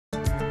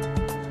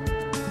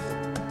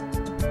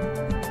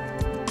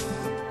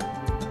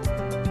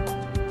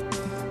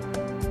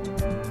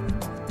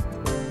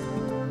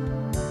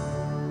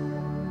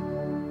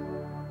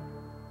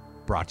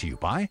Brought to you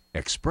by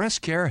Express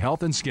Care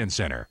Health and Skin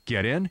Center.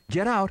 Get in,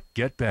 get out,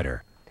 get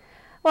better.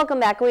 Welcome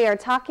back. We are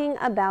talking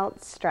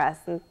about stress,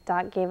 and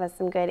Doc gave us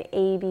some good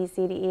A, B,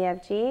 C, D, E,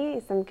 F,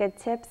 G, some good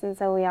tips, and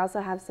so we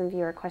also have some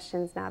viewer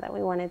questions now that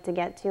we wanted to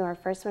get to. Our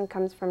first one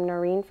comes from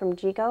Noreen from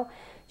Jitka.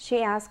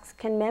 She asks,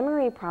 can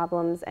memory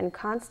problems and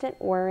constant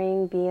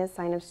worrying be a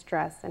sign of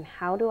stress, and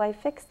how do I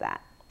fix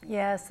that?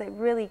 Yes, it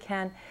really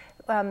can.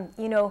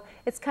 You know,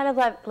 it's kind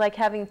of like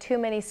having too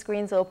many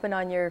screens open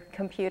on your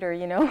computer,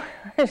 you know.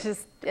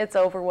 It's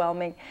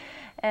overwhelming.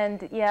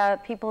 And yeah,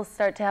 people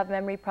start to have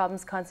memory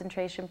problems,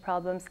 concentration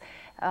problems,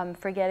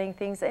 forgetting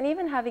things, and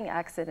even having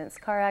accidents,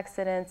 car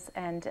accidents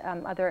and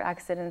other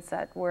accidents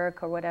at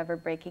work or whatever,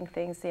 breaking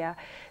things. Yeah,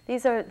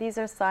 these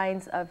are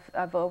signs of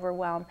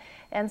overwhelm.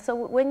 And so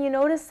when you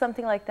notice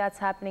something like that's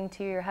happening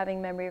to you, you're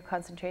having memory or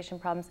concentration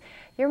problems,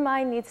 your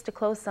mind needs to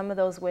close some of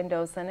those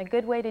windows. And a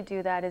good way to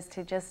do that is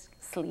to just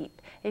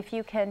sleep. If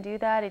you can do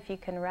that, if you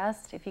can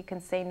rest, if you can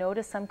say no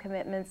to some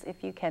commitments,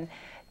 if you can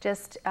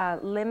just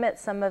limit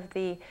some of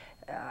the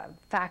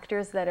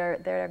factors that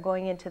are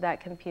going into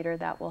that computer,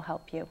 that will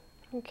help you.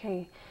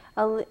 Okay.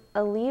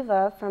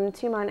 Aliva from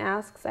Tumon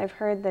asks, I've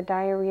heard the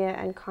diarrhea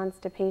and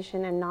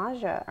constipation and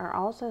nausea are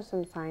also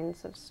some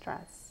signs of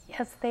stress.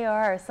 Yes, they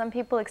are. Some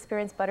people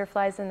experience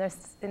butterflies in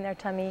their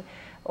tummy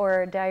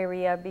or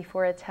diarrhea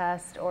before a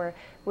test, or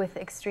with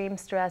extreme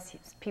stress,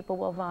 people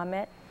will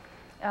vomit.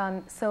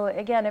 So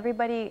again,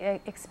 everybody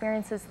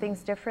experiences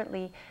things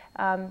differently.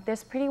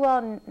 There's pretty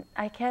well,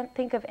 I can't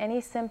think of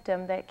any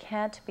symptom that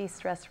can't be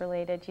stress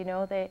related. You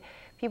know,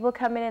 people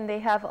come in and they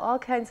have all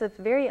kinds of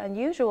very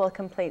unusual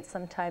complaints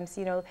sometimes,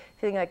 you know,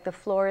 feeling like the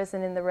floor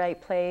isn't in the right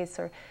place,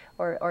 or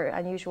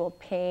unusual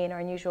pain or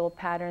unusual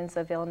patterns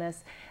of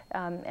illness,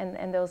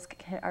 and those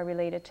are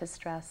related to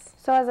stress.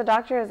 So as a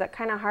doctor, is it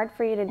kind of hard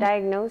for you to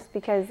diagnose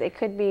because it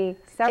could be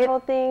several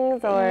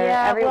things,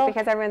 or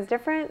because everyone's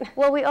different?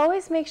 Well, we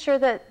always make sure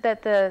that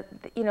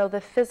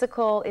the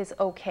physical is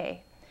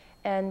okay.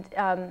 And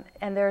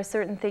there are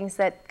certain things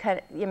that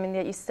that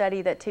you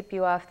study that tip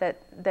you off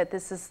that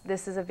this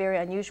is a very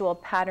unusual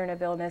pattern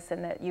of illness,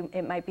 and that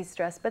it might be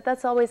stress. But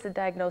that's always a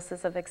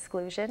diagnosis of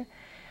exclusion.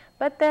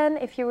 But then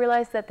if you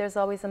realize that there's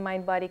always a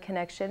mind-body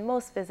connection,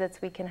 most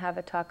visits we can have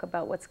a talk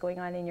about what's going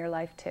on in your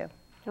life too.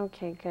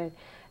 Okay, good.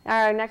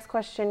 Our next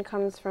question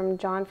comes from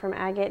John from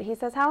Agate. He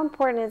says, how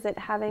important is it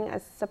having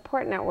a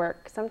support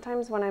network?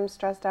 Sometimes when I'm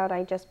stressed out,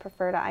 I just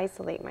prefer to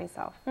isolate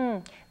myself.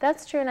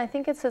 That's true, and I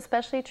think it's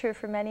especially true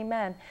for many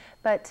men.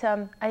 But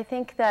I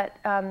think that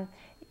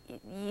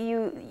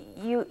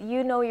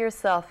you know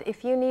yourself.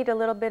 If you need a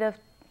little bit of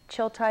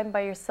chill time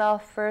by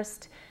yourself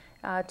first,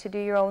 to do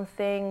your own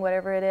thing,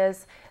 whatever it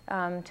is,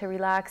 to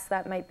relax,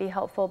 that might be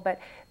helpful. But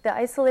the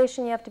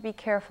isolation, you have to be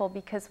careful,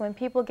 because when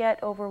people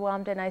get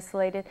overwhelmed and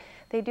isolated,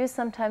 they do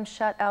sometimes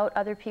shut out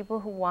other people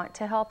who want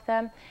to help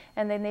them,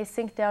 and then they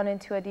sink down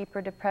into a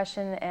deeper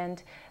depression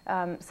and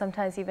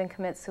sometimes even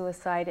commit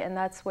suicide, and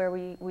that's where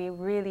we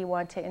really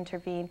want to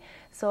intervene.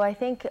 So I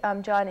think,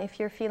 John, if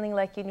you're feeling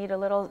like you need a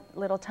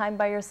little time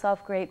by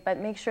yourself, great, but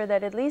make sure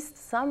that at least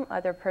some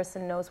other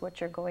person knows what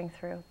you're going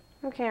through.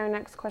 Okay, our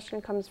next question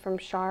comes from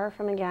Shar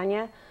from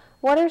Aganya.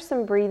 What are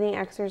some breathing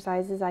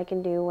exercises I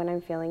can do when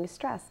I'm feeling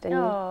stressed? And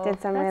you did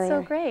some that's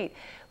so great.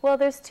 Well,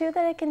 there's two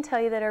that I can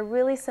tell you that are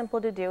really simple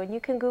to do, and you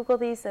can Google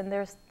these, and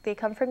they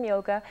come from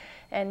yoga,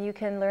 and you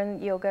can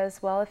learn yoga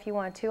as well if you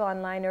want to,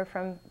 online or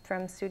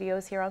from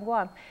studios here on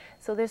Guam.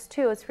 So there's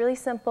two. It's really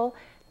simple.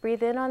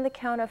 Breathe in on the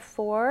count of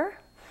 4,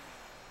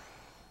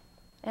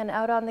 and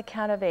out on the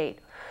count of 8.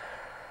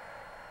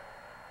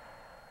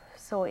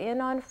 So in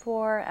on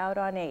 4, out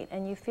on 8,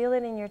 and you feel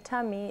it in your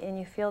tummy, and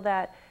you feel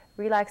that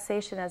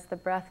relaxation as the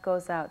breath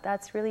goes out.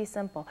 That's really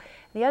simple.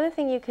 The other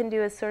thing you can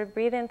do is sort of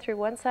breathe in through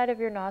one side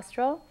of your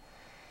nostril,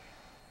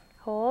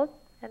 hold,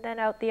 and then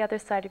out the other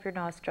side of your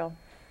nostril.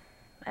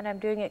 And I'm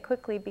doing it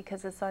quickly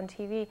because it's on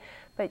TV,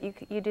 but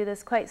you do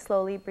this quite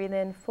slowly. Breathe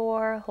in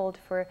 4, hold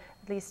for at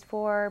least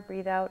 4,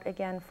 breathe out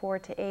again 4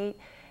 to 8.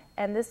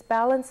 And this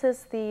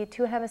balances the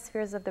 2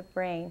 hemispheres of the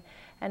brain,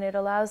 and it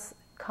allows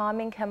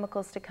calming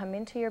chemicals to come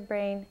into your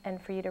brain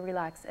and for you to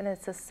relax. And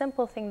it's a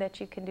simple thing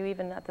that you can do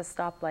even at the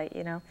stoplight,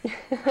 you know. So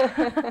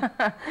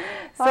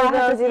I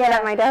have to do that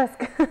at my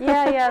desk.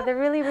 yeah, they're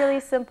really, really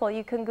simple.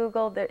 You can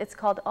Google, it's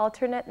called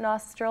alternate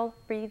nostril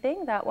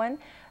breathing, that one.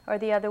 Or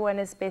the other one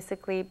is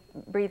basically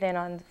breathe in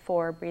on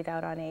 4, breathe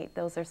out on 8.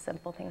 Those are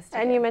simple things to do.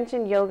 And you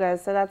mentioned yoga,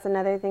 so that's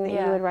another thing that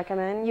you would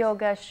recommend?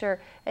 Yoga, sure.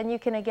 And you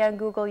can, again,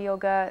 Google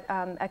yoga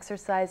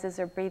exercises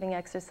or breathing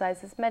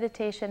exercises.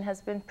 Meditation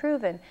has been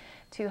proven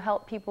to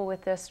help people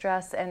with their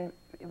stress and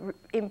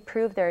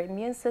improve their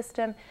immune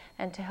system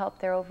and to help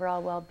their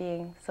overall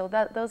well-being. So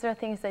those are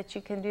things that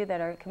you can do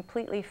that are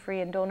completely free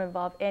and don't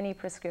involve any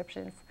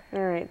prescriptions. All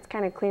right, it's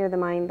kind of clear the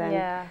mind then.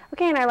 Yeah.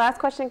 Okay, and our last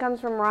question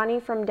comes from Ronnie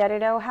from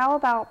Dedido. How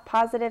about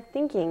positive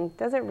thinking?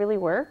 Does it really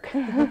work?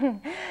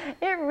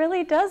 It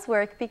really does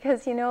work,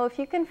 because you know, if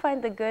you can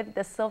find the good,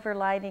 the silver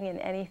lining in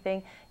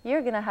anything,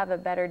 you're going to have a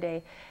better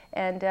day.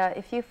 And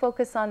if you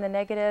focus on the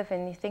negative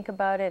and you think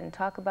about it and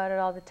talk about it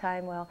all the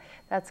time, well,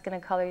 that's going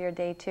to color your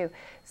day too.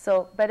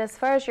 So, but as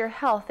far as your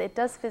health, it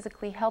does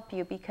physically help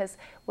you, because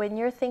when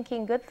you're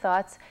thinking good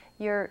thoughts,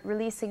 you're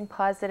releasing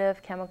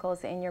positive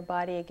chemicals in your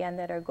body again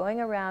that are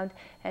going around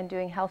and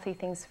doing healthy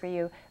things for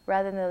you,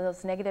 rather than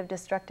those negative,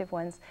 destructive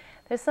ones.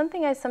 There's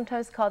something I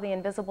sometimes call the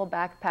invisible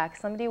backpack.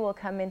 Somebody will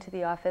come into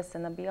the office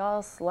and they'll be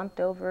all slumped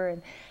over,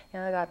 and you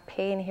know, they got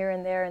pain here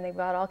and there, and they've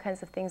got all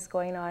kinds of things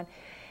going on.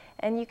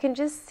 And you can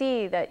just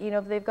see that, you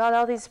know, they've got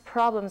all these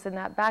problems in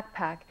that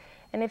backpack.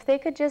 And if they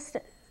could just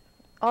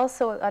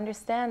also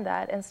understand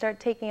that and start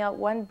taking out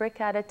one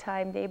brick at a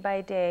time, day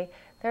by day,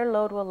 their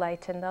load will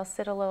lighten, they'll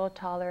sit a little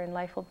taller, and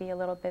life will be a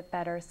little bit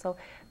better. So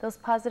those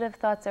positive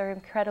thoughts are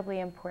incredibly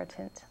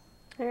important.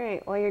 All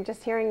right, well, you're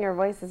just hearing your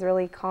voice is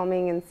really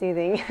calming and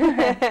soothing.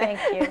 Thank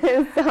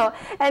you. So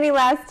any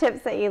last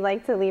tips that you'd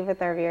like to leave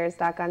with our viewers,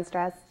 Doc, on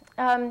stress?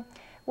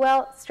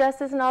 Well,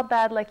 stress isn't all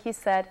bad, like you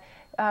said.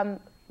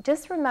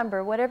 Just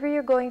remember, whatever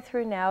you're going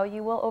through now,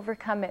 you will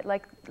overcome it,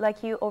 like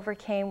you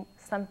overcame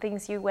some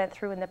things you went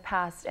through in the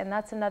past. And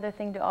that's another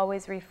thing to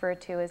always refer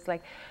to, is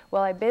like,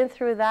 well, I've been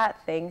through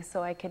that thing,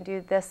 so I can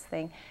do this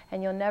thing.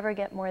 And you'll never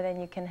get more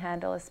than you can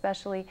handle,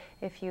 especially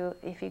if you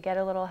get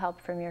a little help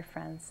from your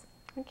friends.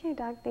 Okay,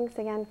 Doc, thanks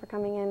again for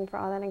coming in, for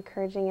all that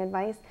encouraging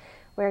advice.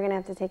 We're going to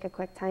have to take a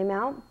quick time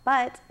out,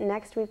 but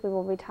next week we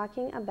will be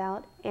talking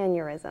about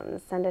aneurysms.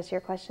 Send us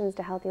your questions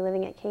to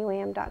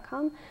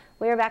healthyliving@kwam.com.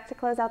 We are back to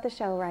close out the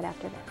show right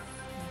after this.